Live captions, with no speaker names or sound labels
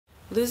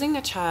Losing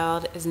a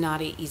child is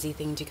not an easy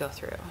thing to go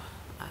through.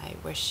 I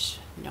wish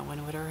no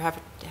one would ever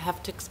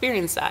have to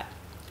experience that.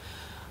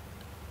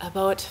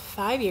 About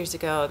 5 years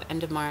ago, at the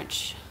end of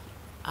March,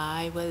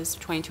 I was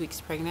 22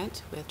 weeks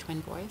pregnant with twin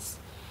boys,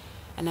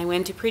 and I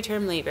went to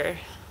preterm labor,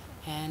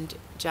 and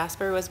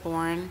Jasper was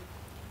born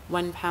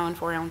 1 pound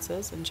 4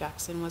 ounces, and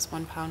Jackson was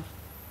 1 pound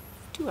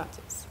 2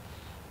 ounces.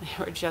 They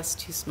were just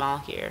too small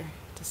here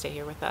to stay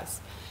here with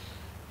us,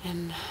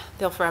 and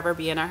they'll forever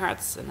be in our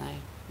hearts, and I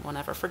won't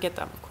ever forget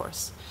them, of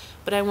course.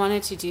 But I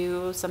wanted to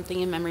do something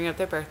in memory of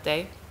their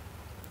birthday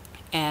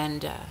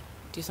and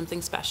do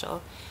something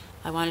special.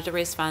 I wanted to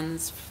raise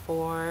funds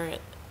for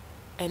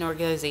an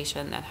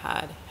organization that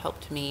had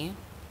helped me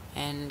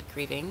in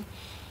grieving,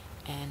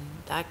 and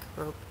that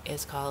group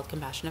is called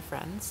Compassionate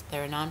Friends.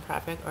 They're a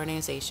nonprofit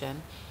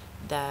organization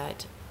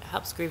that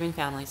helps grieving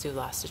families who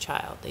lost a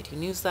child. They do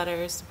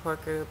newsletters,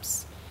 support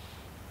groups.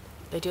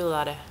 They do a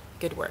lot of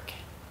good work.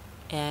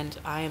 And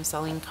I am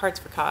selling cards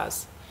for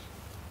Cause,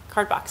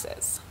 card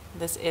boxes.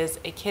 This is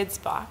a kid's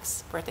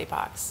box, birthday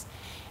box,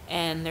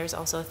 and there's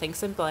also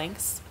Thanks and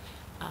Blanks,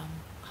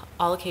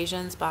 All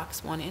Occasions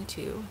box 1 and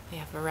 2. They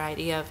have a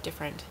variety of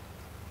different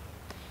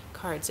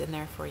cards in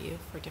there for you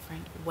for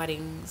different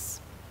weddings,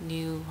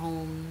 new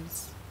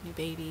homes, new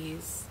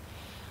babies.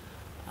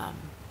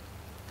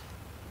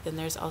 Then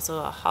there's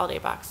also a holiday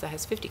box that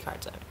has 50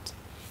 cards in it.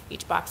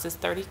 Each box is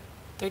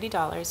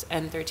 $30,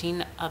 and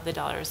 13 of the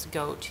dollars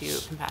go to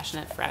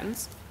Compassionate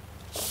Friends.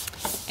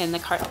 In the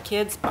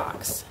kids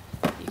box,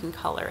 you can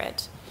color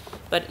it,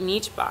 but in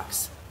each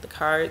box, the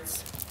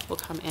cards will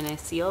come in a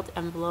sealed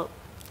envelope,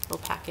 little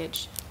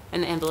package,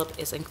 and the envelope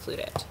is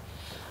included.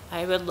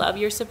 I would love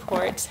your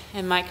support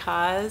in my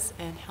cause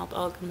and help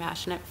out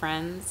Compassionate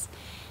Friends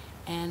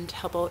and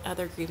help out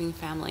other grieving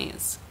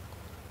families.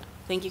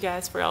 Thank you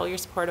guys for all your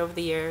support over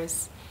the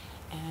years,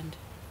 and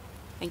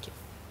thank you.